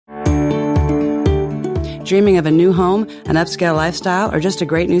Dreaming of a new home, an upscale lifestyle, or just a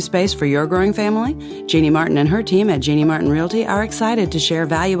great new space for your growing family? Jeannie Martin and her team at Jeannie Martin Realty are excited to share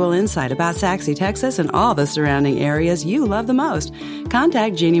valuable insight about Sachse, Texas, and all the surrounding areas you love the most.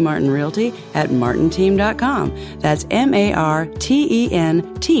 Contact Jeannie Martin Realty at martinteam.com. That's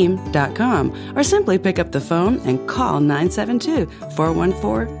MARTEN team.com. Or simply pick up the phone and call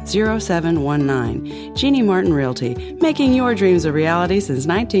 972-414-0719. Jeannie Martin Realty, making your dreams a reality since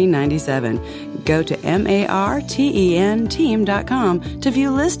 1997. Go to MARTEN team.com to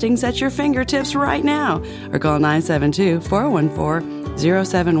view listings at your fingertips right now. Or call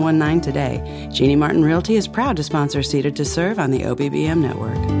 972-414-0719 today. Jeannie Martin Realty is proud to sponsor Seated to Serve on the OBBM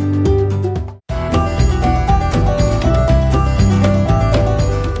network.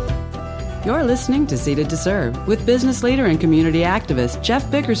 You're listening to Seated to Serve with business leader and community activist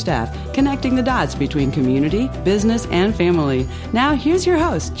Jeff Bickerstaff, connecting the dots between community, business, and family. Now, here's your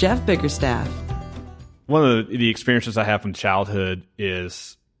host, Jeff Bickerstaff. One of the experiences I have from childhood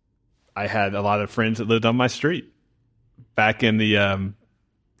is I had a lot of friends that lived on my street back in the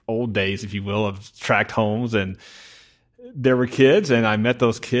old days, if you will, of tract homes. And there were kids, and I met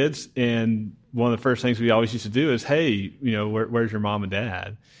those kids. And one of the first things we always used to do is, hey, you know, where's your mom and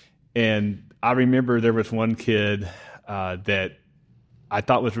dad? And I remember there was one kid that I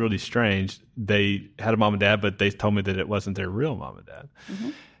thought was really strange. They had a mom and dad, but they told me that it wasn't their real mom and dad.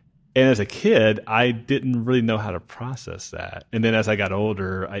 Mm-hmm. And as a kid, I didn't really know how to process that. And then as I got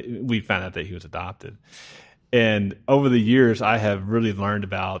older, we found out that he was adopted. And over the years, I have really learned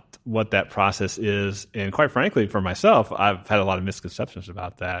about what that process is. And quite frankly, for myself, I've had a lot of misconceptions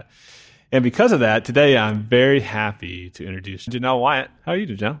about that. And because of that, today I'm very happy to introduce Janelle Wyatt. How are you,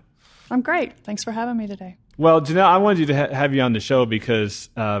 Janelle? I'm great. Thanks for having me today. Well, Janelle, I wanted you to have you on the show because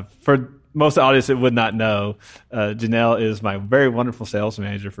for most of the audience that would not know, Janelle is my very wonderful sales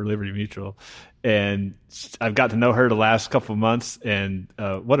manager for Liberty Mutual. And I've got to know her the last couple of months, and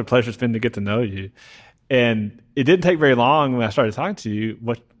what a pleasure it's been to get to know you. And it didn't take very long when I started talking to you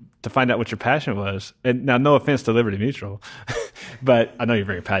to find out what your passion was. And now, no offense to Liberty Mutual, but I know you're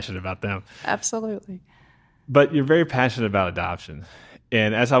very passionate about them. Absolutely. But you're very passionate about adoption.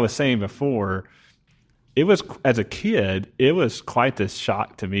 And as I was saying before, it was, as a kid, it was quite the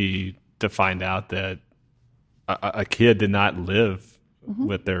shock to me to find out that a kid did not live mm-hmm.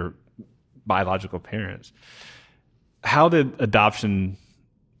 with their biological parents. How did adoption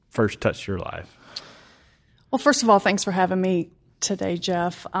first touch your life? Well, first of all, thanks for having me today,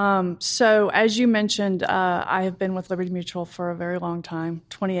 Jeff. So as you mentioned, I have been with Liberty Mutual for a very long time,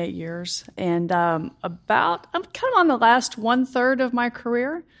 28 years. And I'm kind of on the last 1/3 of my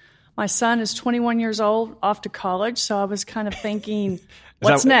career. My son is 21 years old, off to college. So I was kind of thinking,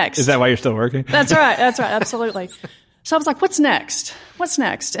 what's next? Is that why you're still working? That's right. Absolutely. So I was like, what's next?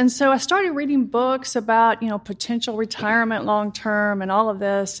 And so I started reading books about, potential retirement long-term and all of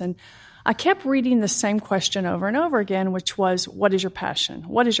this. And I kept reading the same question over and over again, which was, what is your passion?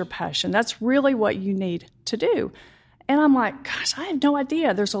 What is your passion? That's really what you need to do. And I'm like, gosh, I have no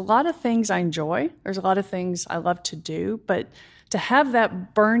idea. There's a lot of things I enjoy. There's a lot of things I love to do. But to have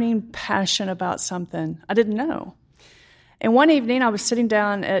that burning passion about something, I didn't know. And one evening, I was sitting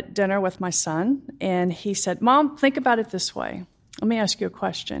down at dinner with my son, and he said, Mom, think about it this way. Let me ask you a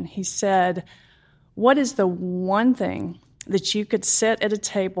question. He said, what is the one thing that you could sit at a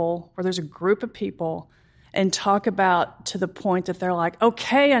table where there's a group of people and talk about to the point that they're like,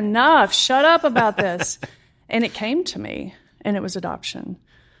 okay, enough, shut up about this? And it came to me, and it was adoption.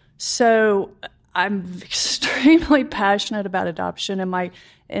 So I'm extremely passionate about adoption,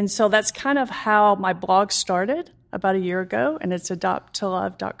 and so that's kind of how my blog started about a year ago, and it's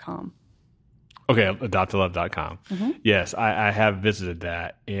adopttolove.com. Okay, adopttolove.com. Mm-hmm. Yes, I have visited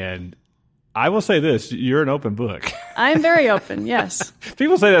that, and I will say this: you're an open book. I am very open. Yes.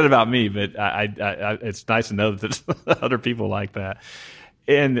 People say that about me, but I it's nice to know that there's other people like that.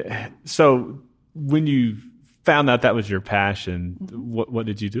 And so, when you found out that was your passion, mm-hmm. what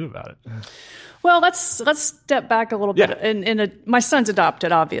did you do about it? Well, let's step back a little bit. Yeah. My son's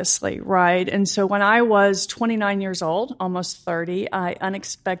adopted, obviously, right? And so when I was 29 years old, almost 30, I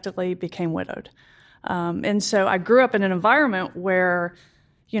unexpectedly became widowed. And so I grew up in an environment where,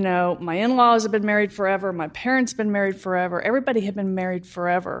 my in-laws have been married forever, my parents have been married forever, everybody had been married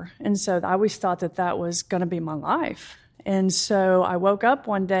forever. And so I always thought that was going to be my life. And so I woke up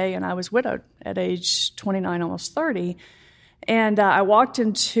one day and I was widowed at age 29, almost 30. And I walked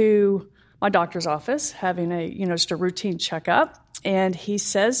into my doctor's office having just a routine checkup. And he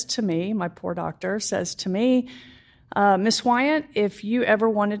says to me, my poor doctor says to me, Miss Wyatt, if you ever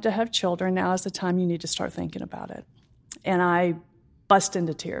wanted to have children, now is the time you need to start thinking about it. And I bust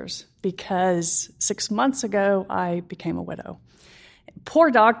into tears because 6 months ago I became a widow. Poor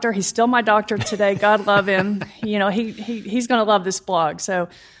doctor. He's still my doctor today. God love him. He's going to love this blog. So,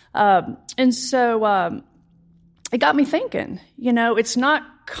 it got me thinking, it's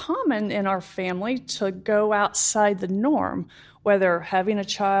not common in our family to go outside the norm, whether having a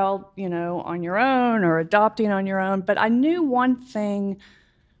child, on your own or adopting on your own. But I knew one thing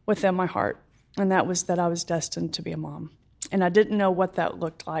within my heart, and that was that I was destined to be a mom. And I didn't know what that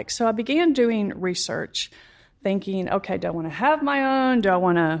looked like. So I began doing research, thinking, okay, do I want to have my own? Do I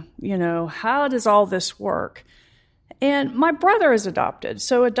want to, how does all this work? And my brother is adopted.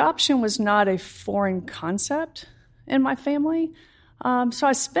 So adoption was not a foreign concept in my family. So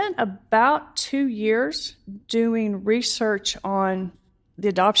I spent about 2 years doing research on the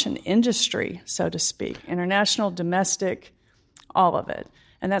adoption industry, so to speak, international, domestic, all of it.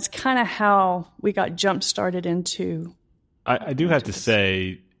 And that's kind of how we got jump-started into. I do have to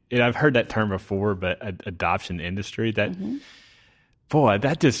say, and I've heard that term before, but adoption industry, that boy,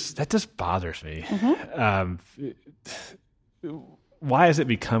 that just bothers me. Why has it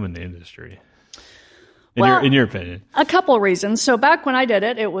become an industry? In your opinion? A couple of reasons. So back when I did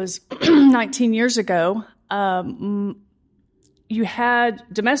it, it was 19 years ago. You had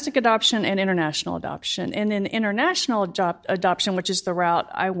domestic adoption and international adoption. And in international adoption, which is the route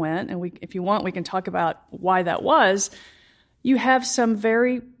I went, and if you want, we can talk about why that was, you have some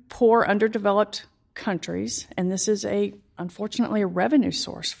very poor, underdeveloped countries, and this is unfortunately a revenue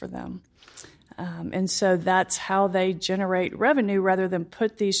source for them. And so that's how they generate revenue rather than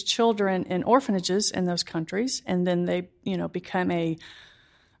put these children in orphanages in those countries, and then they, become a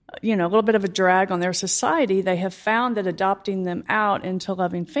little bit of a drag on their society. They have found that adopting them out into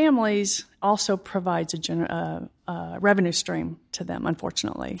loving families also provides a revenue stream to them,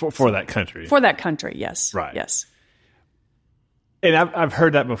 unfortunately. For that country. For that country, yes. Right. Yes. And I've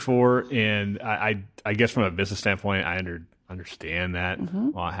heard that before, and I guess from a business standpoint, I understand that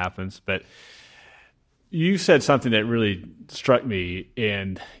while it happens. But you said something that really struck me,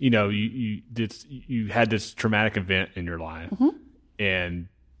 and you had this traumatic event in your life, and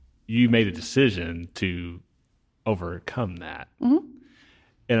you made a decision to overcome that. And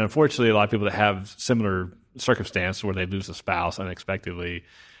unfortunately, a lot of people that have similar circumstances where they lose a spouse unexpectedly,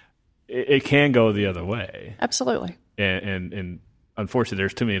 it can go the other way. Absolutely. And unfortunately,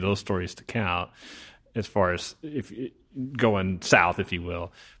 there's too many of those stories to count as far as if going south, if you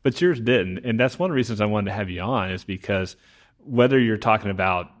will. But yours didn't. And that's one of the reasons I wanted to have you on, is because whether you're talking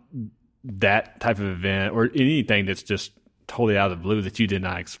about that type of event or anything that's just totally out of the blue that you did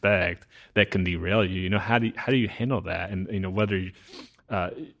not expect that can derail you, how do you handle that? And whether you,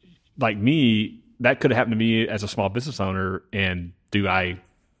 like me, that could have happened to me as a small business owner, and do I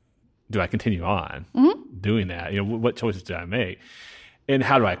continue on doing that? What choices do I make? And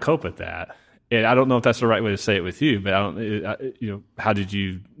how do I cope with that? And I don't know if that's the right way to say it with you, but how did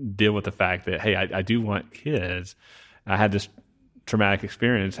you deal with the fact that, hey, I do want kids. I had this traumatic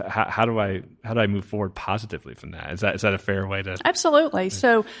experience. How do I move forward positively from that? Is that a fair way to? Absolutely.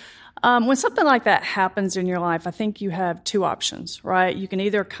 So when something like that happens in your life, I think you have two options, right? You can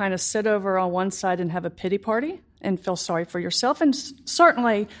either kind of sit over on one side and have a pity party and feel sorry for yourself. And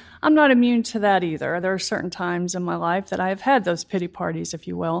certainly, I'm not immune to that either. There are certain times in my life that I have had those pity parties, if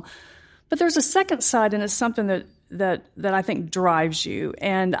you will. But there's a second side, and it's something that I think drives you.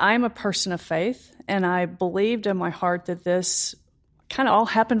 And I'm a person of faith, and I believed in my heart that this kind of all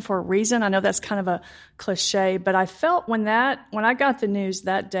happened for a reason. I know that's kind of a cliche, but I felt when I got the news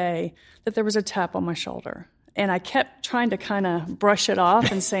that day that there was a tap on my shoulder. And I kept trying to kind of brush it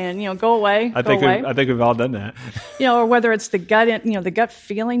off and saying, go away, I think we've all done that. Or whether it's the gut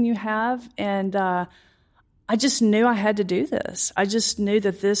feeling you have. And I just knew I had to do this. I just knew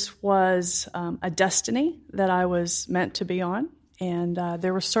that this was a destiny that I was meant to be on. And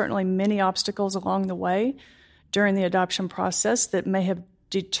there were certainly many obstacles along the way during the adoption process that may have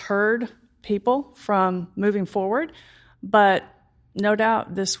deterred people from moving forward. But no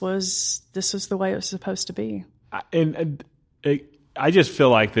doubt this was the way it was supposed to be. And I just feel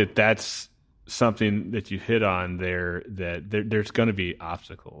like that's something that you hit on there, that there's going to be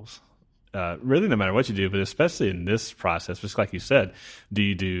obstacles. Really, no matter what you do, but especially in this process, just like you said, do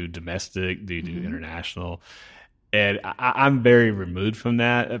you do domestic? Do you do international? And I'm very removed from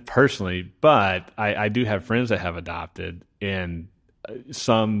that personally, but I do have friends that have adopted, and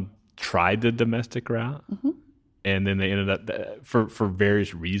some tried the domestic route, and then they ended up, for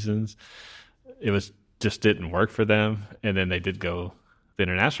various reasons, it just didn't work for them, and then they did go the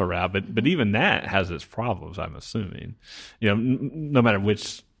international route. But even that has its problems, I'm assuming. No matter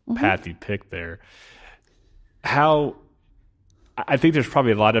which path you pick there. How I think there's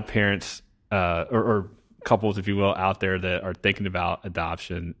probably a lot of parents or couples, if you will, out there that are thinking about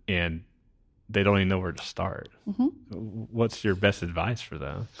adoption and they don't even know where to start. Mm-hmm. What's your best advice for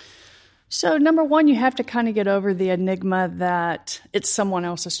them? So number one, you have to kind of get over the enigma that it's someone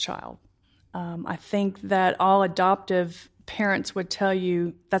else's child. I think that all adoptive parents would tell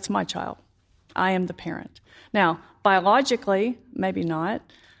you, that's my child. I am the parent. Now, biologically, maybe not,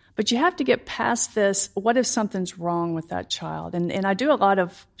 but you have to get past this, what if something's wrong with that child? And I do a lot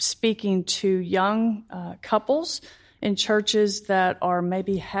of speaking to young couples in churches that are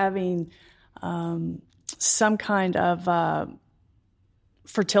maybe having some kind of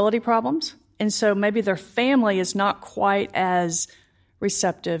fertility problems. And so maybe their family is not quite as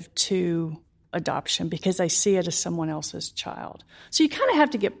receptive to adoption because they see it as someone else's child. So you kind of have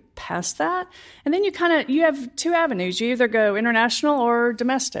to get past that. And then you have two avenues. You either go international or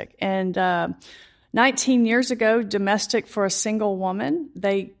domestic. And 19 years ago, domestic for a single woman,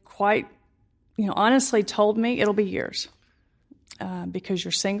 they quite, honestly told me it'll be years. Because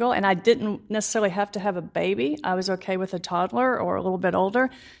you're single, and I didn't necessarily have to have a baby. I was okay with a toddler or a little bit older.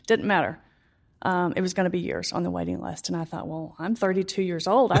 Didn't matter. It was going to be years on the waiting list. And I thought, well, I'm 32 years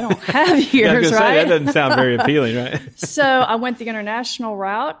old. I don't have years, right? That doesn't sound very appealing, right? So I went the international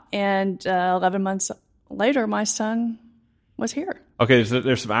route, and 11 months later, my son was here. Okay, so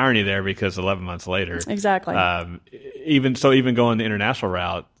there's some irony there because 11 months later. Exactly. Even going the international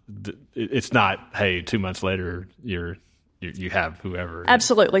route, it's not, hey, 2 months later, you have whoever.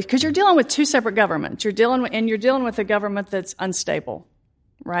 Absolutely, because you're dealing with two separate governments. You're dealing with a government that's unstable,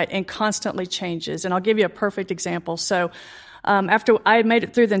 right, and constantly changes. And I'll give you a perfect example. So after I had made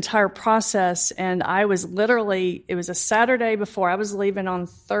it through the entire process, and I was it was a Saturday before I was leaving on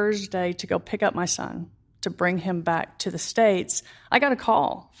Thursday to go pick up my son to bring him back to the States, I got a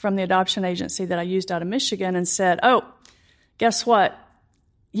call from the adoption agency that I used out of Michigan and said, oh, guess what?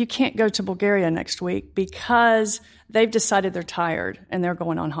 You can't go to Bulgaria next week because they've decided they're tired and they're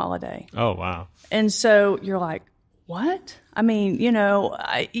going on holiday. Oh, wow. And so you're like, what? I mean,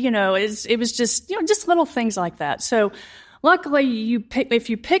 it was just, just little things like that. So luckily if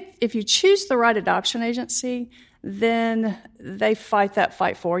you choose the right adoption agency, then they fight that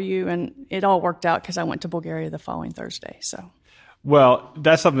fight for you. And it all worked out because I went to Bulgaria the following Thursday. So, well,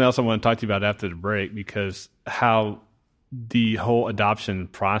 that's something else I want to talk to you about after the break, because how the whole adoption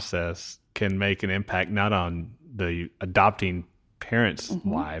process can make an impact not on the adopting parent's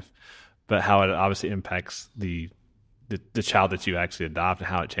life, but how it obviously impacts the child that you actually adopt and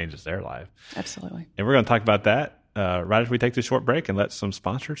how it changes their life. Absolutely. And we're going to talk about that right after we take this short break and let some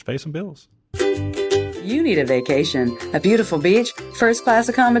sponsors pay some bills. You need a vacation, a beautiful beach, first-class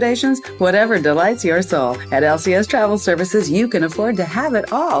accommodations, whatever delights your soul. At LCS Travel Services, you can afford to have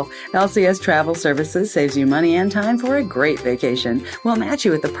it all. LCS Travel Services saves you money and time for a great vacation. We'll match you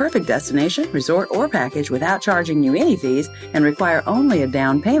with the perfect destination, resort, or package without charging you any fees and require only a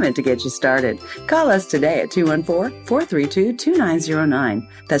down payment to get you started. Call us today at 214-432-2909.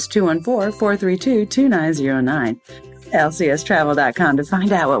 That's 214-432-2909. LCStravel.com to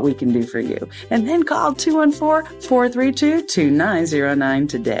find out what we can do for you. And then call 214-432-2909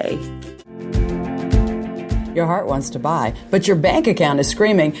 today. Your heart wants to buy, but your bank account is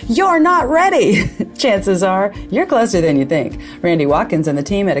screaming, you're not ready! Chances are, you're closer than you think. Randy Watkins and the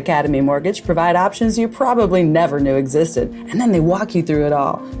team at Academy Mortgage provide options you probably never knew existed, and then they walk you through it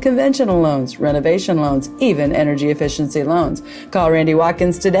all. Conventional loans, renovation loans, even energy efficiency loans. Call Randy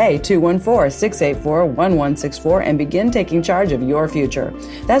Watkins today, 214-684-1164, and begin taking charge of your future.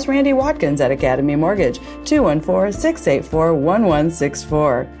 That's Randy Watkins at Academy Mortgage,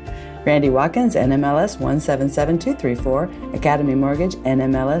 214-684-1164. Randy Watkins, NMLS 177234, Academy Mortgage,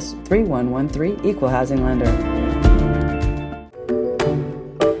 NMLS 3113, Equal Housing Lender.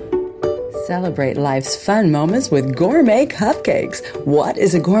 Celebrate life's fun moments with gourmet cupcakes. What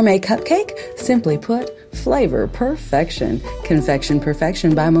is a gourmet cupcake? Simply put, flavor perfection. Confection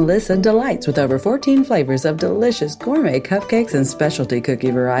Perfection by Melissa delights with over 14 flavors of delicious gourmet cupcakes and specialty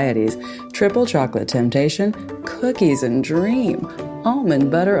cookie varieties. Triple chocolate temptation, cookies and dream. Almond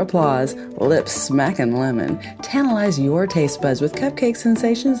butter applause, lips smacking lemon. Tantalize your taste buds with cupcake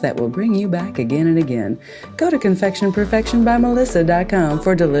sensations that will bring you back again and again. Go to ConfectionPerfectionByMelissa.com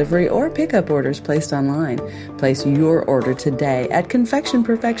for delivery or pickup orders placed online. Place your order today at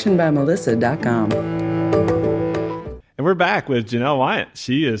ConfectionPerfectionByMelissa.com. And we're back with Janelle Wyant.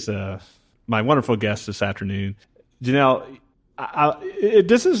 She is my wonderful guest this afternoon. Janelle,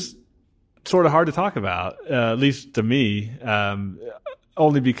 this is sort of hard to talk about, at least to me,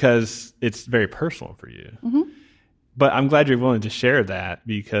 only because it's very personal for you. Mm-hmm. But I'm glad you're willing to share that,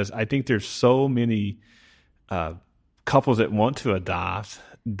 because I think there's so many couples that want to adopt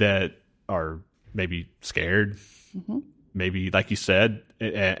that are maybe scared, maybe like you said,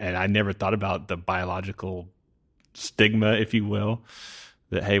 and I never thought about the biological stigma, if you will,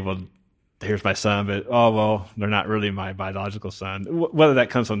 that, hey, well, here's my son, but, oh, well, they're not really my biological son, whether that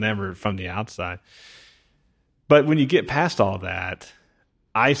comes from them or from the outside. But when you get past all that,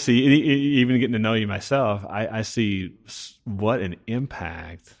 I see, even getting to know you myself, I see what an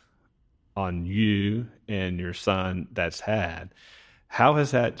impact on you and your son that's had. How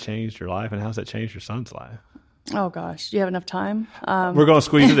has that changed your life, and how has that changed your son's life? Oh, gosh. Do you have enough time? We're going to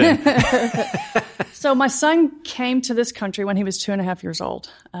squeeze it in. So my son came to this country when he was 2.5 years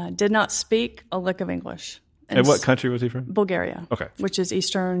old. Did not speak a lick of English. And what country was he from? Bulgaria. Okay. Which is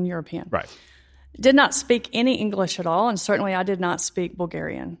Eastern European. Right. Did not speak any English at all, and certainly I did not speak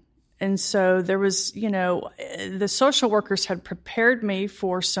Bulgarian. And so there was, the social workers had prepared me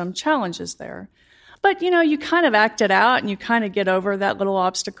for some challenges there. But, you kind of act it out and you kind of get over that little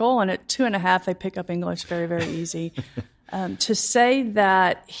obstacle. And at 2.5, they pick up English very, very easy. To say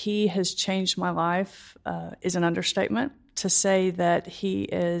that he has changed my life is an understatement. To say that he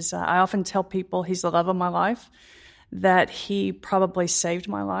is, I often tell people he's the love of my life, that he probably saved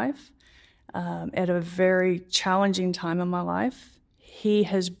my life at a very challenging time in my life. He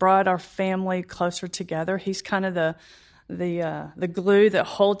has brought our family closer together. He's kind of the glue that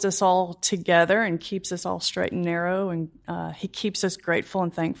holds us all together and keeps us all straight and narrow, and he keeps us grateful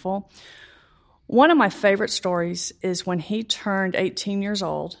and thankful. One of my favorite stories is when he turned 18 years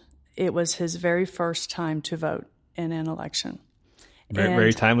old. It was his very first time to vote in an election.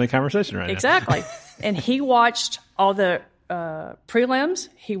 Very timely conversation right now. Exactly. And he watched all the prelims.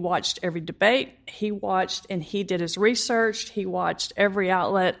 He watched every debate. He watched and he did his research. He watched every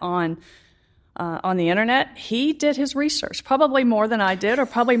outlet on the internet. He did his research, probably more than I did, or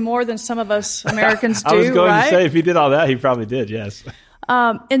probably more than some of us Americans do. I was going right? to say, if he did all that, he probably did, yes.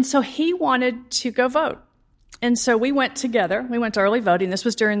 And so he wanted to go vote. And so we went together. We went to early voting. This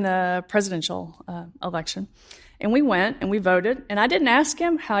was during the presidential election. And we went and we voted. And I didn't ask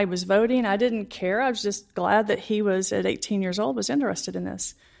him how he was voting. I didn't care. I was just glad that he was, at 18 years old, was interested in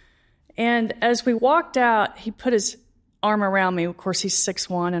this. And as we walked out, he put his arm around me. Of course, he's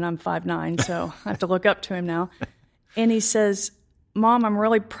 6'1" and I'm 5'9", so I have to look up to him now. And he says, "Mom, I'm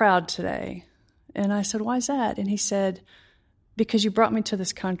really proud today." And I said, "Why is that?" And he said, "Because you brought me to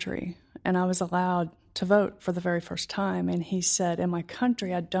this country and I was allowed to vote for the very first time." And he said, "In my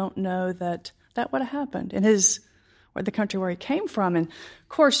country, I don't know that would have happened." In the country where he came from. And of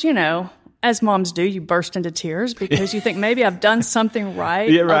course, as moms do, you burst into tears because you think maybe I've done something right,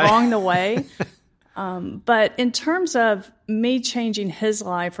 along the way. But in terms of me changing his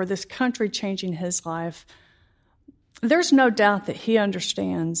life, or this country changing his life, there's no doubt that he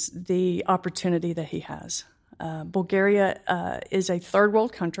understands the opportunity that he has. Bulgaria is a third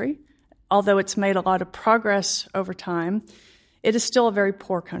world country. Although it's made a lot of progress over time, it is still a very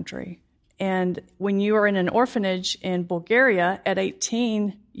poor country. And when you are in an orphanage in Bulgaria at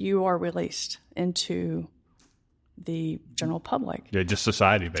 18, you are released into the general public. Yeah, just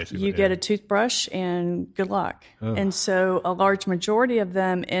society, basically. You get a toothbrush and good luck. Oh. And so a large majority of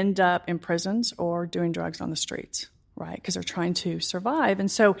them end up in prisons or doing drugs on the streets, right? Because they're trying to survive. And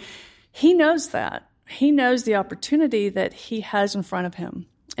so he knows that. He knows the opportunity that he has in front of him.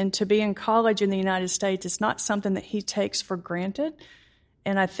 And to be in college in the United States is not something that he takes for granted.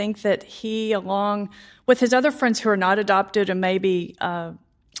 And I think that he, along with his other friends who are not adopted and maybe have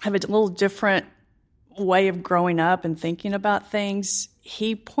a little different way of growing up and thinking about things,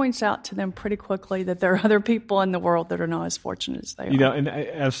 he points out to them pretty quickly that there are other people in the world that are not as fortunate as they are. And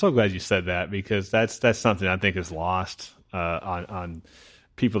I'm so glad you said that, because that's something I think is lost on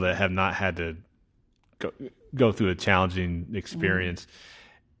people that have not had to go through a challenging experience.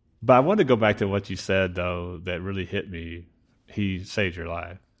 But I want to go back to what you said, though, that really hit me. He saved your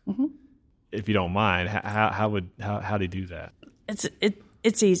life. Mm-hmm. If you don't mind, how do you do that?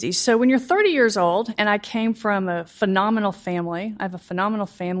 It's easy. So when you're 30 years old, and I came from a phenomenal family, I have a phenomenal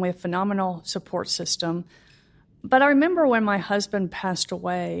family, a phenomenal support system. But I remember when my husband passed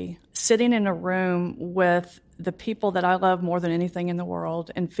away, sitting in a room with the people that I love more than anything in the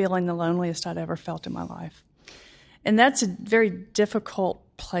world and feeling the loneliest I'd ever felt in my life. And that's a very difficult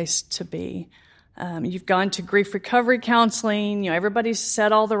place to be. You've gone to grief recovery counseling. Everybody's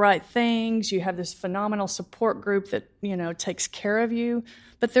said all the right things. You have this phenomenal support group that, takes care of you.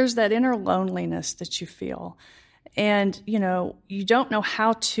 But there's that inner loneliness that you feel. And, you don't know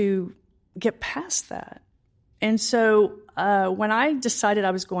how to get past that. And so when I decided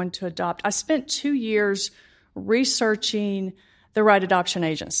I was going to adopt, I spent 2 years researching the Right Adoption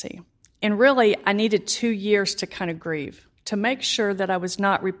Agency. And really, I needed 2 years to kind of grieve, to make sure that I was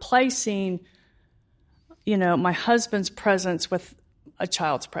not replacing, my husband's presence with a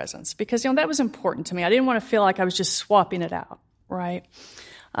child's presence, because, that was important to me. I didn't want to feel like I was just swapping it out, right?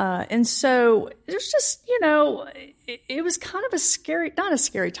 And so there's just, it was kind of not a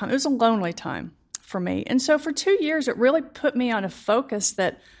scary time. It was a lonely time for me. And so for 2 years, it really put me on a focus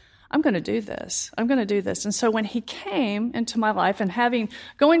that I'm going to do this. I'm going to do this. And so when he came into my life and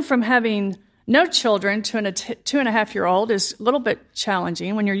going from having no children to a 2.5-year-old is a little bit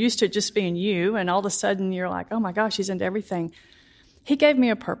challenging when you're used to it just being you. And all of a sudden you're like, oh my gosh, he's into everything. He gave me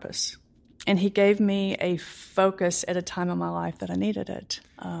a purpose, and he gave me a focus at a time in my life that I needed it.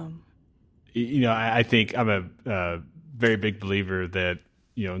 I think I'm a very big believer that,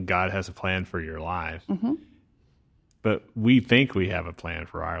 God has a plan for your life. Mm-hmm. But we think we have a plan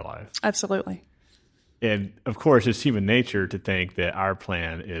for our life. Absolutely. And, of course, it's human nature to think that our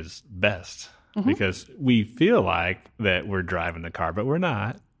plan is best, mm-hmm. because we feel like that we're driving the car, but we're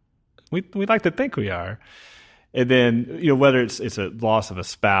not. We like to think we are. And then, whether it's a loss of a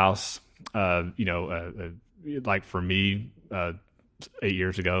spouse, like for me, 8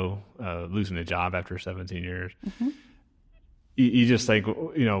 years ago, losing a job after 17 years, mm-hmm. you just think,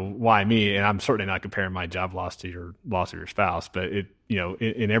 why me? And I'm certainly not comparing my job loss to your loss of your spouse, but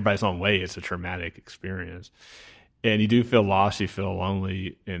in everybody's own way, it's a traumatic experience. And you do feel lost, you feel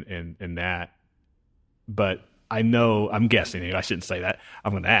lonely in that. But I'm guessing, I shouldn't say that.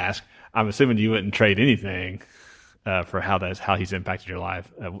 I'm going to ask. I'm assuming you wouldn't trade anything for how he's impacted your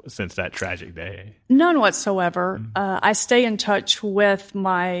life since that tragic day. None whatsoever. Mm-hmm. I stay in touch with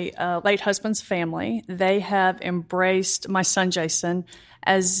my late husband's family. They have embraced my son, Jason,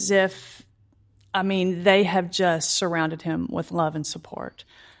 as if, they have just surrounded him with love and support.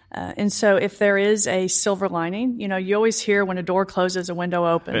 And so if there is a silver lining, you always hear when a door closes, a window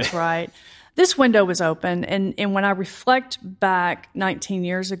opens, right? This window was open, and when I reflect back 19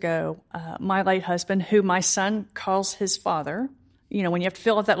 years ago, my late husband, who my son calls his father, when you have to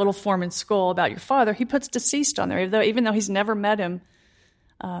fill out that little form in school about your father, he puts deceased on there, even though he's never met him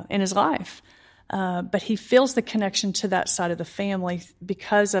in his life. But he feels the connection to that side of the family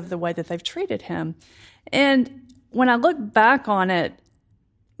because of the way that they've treated him. And when I look back on it,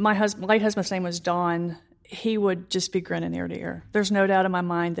 my late husband's name was Don. He would just be grinning ear to ear. There's no doubt in my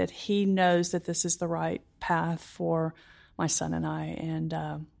mind that he knows that this is the right path for my son and I. And,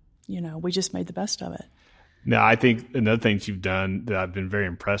 we just made the best of it. Now, I think another thing you've done that I've been very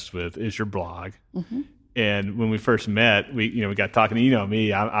impressed with is your blog. Mm-hmm. And when we first met, we got talking.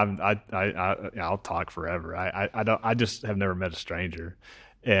 Me, I'll talk forever. I just have never met a stranger.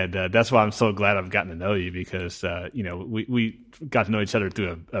 And that's why I'm so glad I've gotten to know you, because, we got to know each other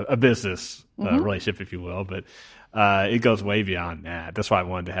through a business mm-hmm. relationship, if you will. But it goes way beyond that. That's why I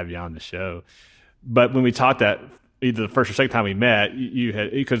wanted to have you on the show. But when we talked that either the first or second time we met, you had,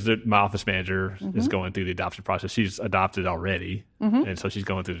 because my office manager mm-hmm. is going through the adoption process. She's adopted already. Mm-hmm. And so she's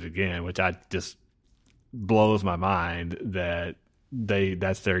going through it again, which I just blows my mind that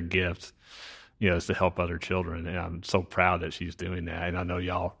that's their gift. Is to help other children. And I'm so proud that she's doing that. And I know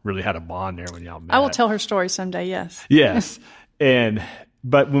y'all really had a bond there when y'all met. I will tell her story someday, yes. Yes.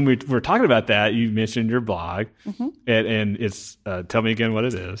 But when we were talking about that, you mentioned your blog. Mm-hmm. And it's, tell me again what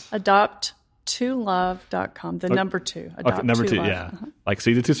it is. Adopt2love.com, the number 2. Adopt okay, number 2, yeah. Uh-huh. Like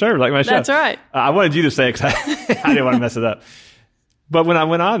see the two servers, like my show. That's right. I wanted you to say it because I didn't want to mess it up. But when I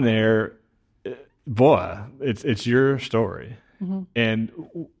went on there, boy, it's your story. Mm-hmm. And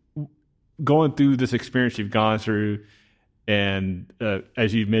going through this experience you've gone through, and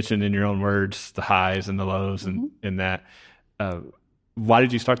as you mentioned in your own words, the highs and the lows mm-hmm. and that, why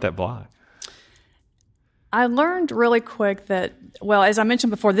did you start that blog? I learned really quick that, well, as I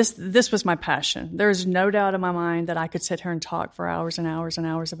mentioned before, this was my passion. There's no doubt in my mind that I could sit here and talk for hours and hours and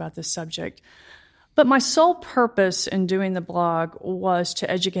hours about this subject. But my sole purpose in doing the blog was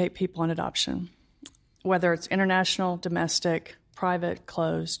to educate people on adoption, whether it's international, domestic, private,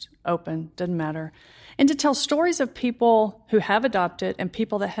 closed, open, doesn't matter, and to tell stories of people who have adopted and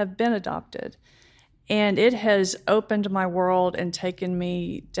people that have been adopted. And it has opened my world and taken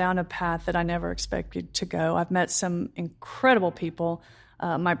me down a path that I never expected to go. I've met some incredible people.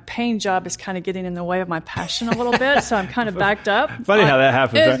 My paying job is kind of getting in the way of my passion a little bit, so I'm kind of backed up. Funny how that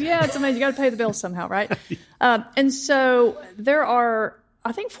happens. Right? Yeah, it's amazing. You got to pay the bills somehow, right? And so there are,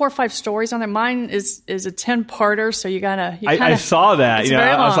 I think, 4 or 5 stories on there. Mine is a 10-parter, so I saw that.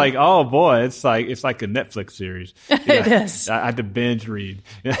 I was like, oh boy, it's like a Netflix series. It is. I had to binge read.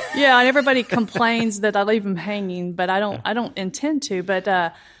 Yeah, and everybody complains that I leave them hanging, but I don't intend to.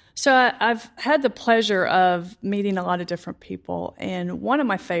 But So I've had the pleasure of meeting a lot of different people, and one of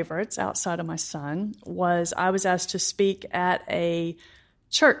my favorites outside of my son was I was asked to speak at a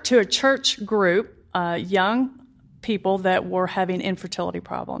church group, young people that were having infertility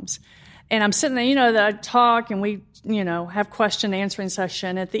problems. And I'm sitting there, that I talk and we, have question answering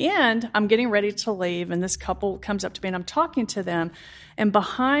session. At the end, I'm getting ready to leave, and this couple comes up to me and I'm talking to them, and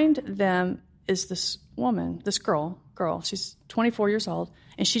behind them is this woman, this girl, she's 24 years old,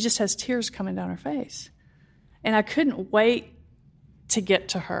 and she just has tears coming down her face. And I couldn't wait to get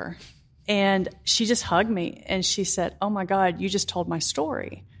to her. And she just hugged me and she said, "Oh my God, you just told my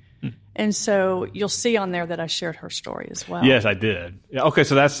story." And so you'll see on there that I shared her story as well. Yes, I did. Yeah, okay,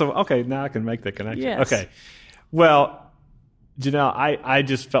 so okay, now I can make the connection. Yes. Okay. Well, Janelle, I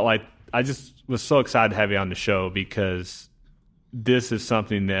just felt like I just was so excited to have you on the show because this is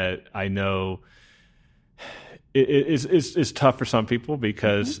something that I know is tough for some people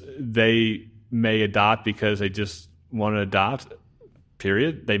because they may adopt because they just want to adopt,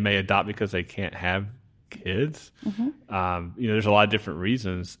 period. They may adopt because they can't have kids. There's a lot of different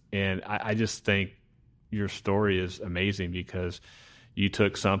reasons. And I just think your story is amazing because you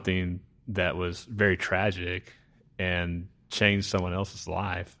took something that was very tragic and changed someone else's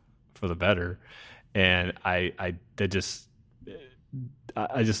life for the better. And I just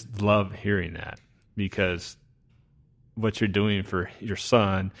love hearing that because what you're doing for your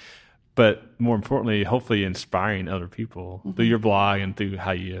son, but more importantly, hopefully inspiring other people through your blog and through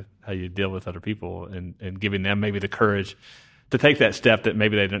how you deal with other people and giving them maybe the courage to take that step that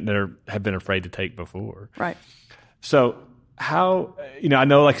maybe they never have been afraid to take before. Right. So how, I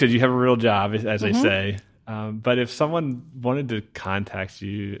know, like I said, you have a real job, as they say, but if someone wanted to contact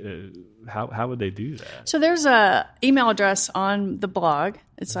you, how would they do that? So there's a email address on the blog.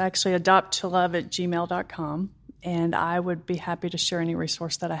 It's actually adopttolove@gmail.com. And I would be happy to share any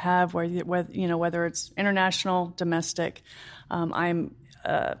resource that I have, whether it's international, domestic. I'm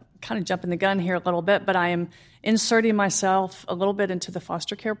kind of jumping the gun here a little bit, but I am inserting myself a little bit into the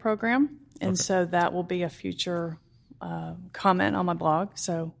foster care program. And so that will be a future comment on my blog.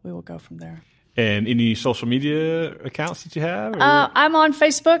 So we will go from there. And any social media accounts that you have? I'm on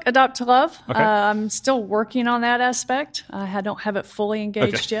Facebook, Adopt to Love. Okay. I'm still working on that aspect. I don't have it fully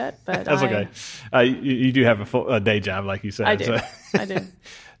engaged yet, but that's okay. You do have a day job, like you said. I do. So. I do.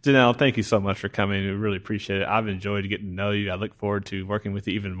 Janelle, thank you so much for coming. We really appreciate it. I've enjoyed getting to know you. I look forward to working with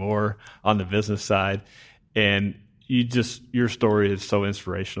you even more on the business side. And your story is so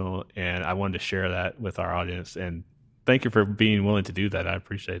inspirational, and I wanted to share that with our audience. And thank you for being willing to do that. I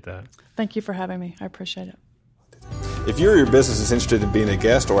appreciate that. Thank you for having me. I appreciate it. If you or your business is interested in being a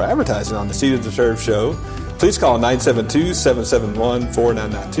guest or advertising on the Seated to Serve show, please call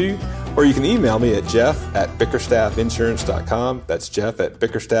 972-771-4992, or you can email me at jeff@bickerstaffinsurance.com. That's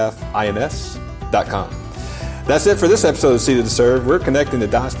jeff@bickerstaffins.com. That's it for this episode of Seated to Serve. We're connecting the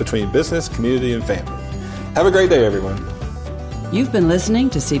dots between business, community, and family. Have a great day, everyone. You've been listening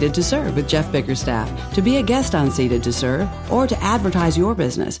to Seated to Serve with Jeff Bickerstaff. To be a guest on Seated to Serve or to advertise your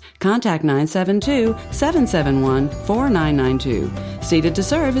business, contact 972-771-4992. Seated to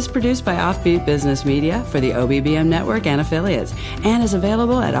Serve is produced by Offbeat Business Media for the OBBM Network and affiliates and is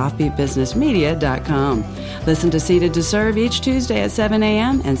available at offbeatbusinessmedia.com. Listen to Seated to Serve each Tuesday at 7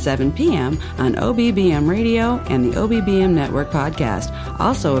 a.m. and 7 p.m. on OBBM Radio and the OBBM Network podcast.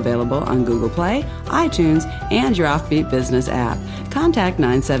 Also available on Google Play, iTunes, and your Offbeat Business app. Contact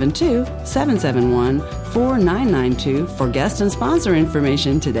 972-771-4992 for guest and sponsor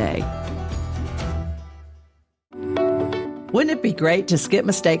information today. Wouldn't it be great to skip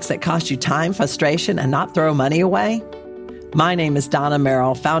mistakes that cost you time, frustration, and not throw money away? My name is Donna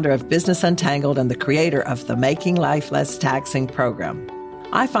Merrill, founder of Business Untangled and the creator of the Making Life Less Taxing program.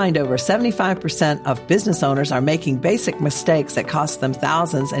 I find over 75% of business owners are making basic mistakes that cost them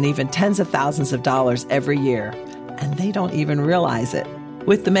thousands and even tens of thousands of dollars every year, and they don't even realize it.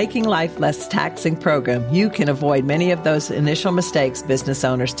 With the Making Life Less Taxing program, you can avoid many of those initial mistakes business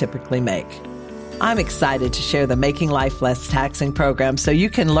owners typically make. I'm excited to share the Making Life Less Taxing program so you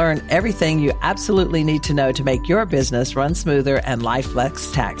can learn everything you absolutely need to know to make your business run smoother and life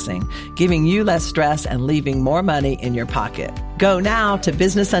less taxing, giving you less stress and leaving more money in your pocket. Go now to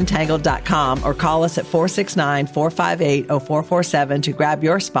businessuntangled.com or call us at 469-458-0447 to grab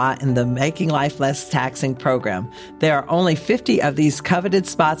your spot in the Making Life Less Taxing program. There are only 50 of these coveted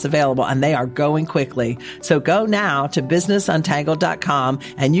spots available, and they are going quickly. So go now to businessuntangled.com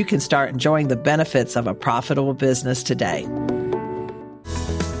and you can start enjoying the benefits of a profitable business today.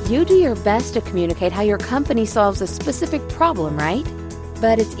 You do your best to communicate how your company solves a specific problem, right?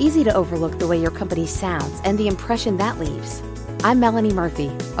 But it's easy to overlook the way your company sounds and the impression that leaves. I'm Melanie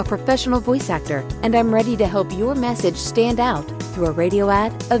Murphy, a professional voice actor, and I'm ready to help your message stand out through a radio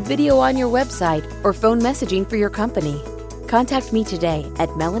ad, a video on your website, or phone messaging for your company. Contact me today at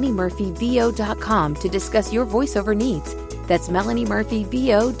melaniemurphyvo.com to discuss your voiceover needs. That's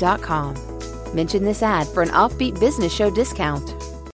melaniemurphyvo.com. Mention this ad for an Offbeat Business Show discount.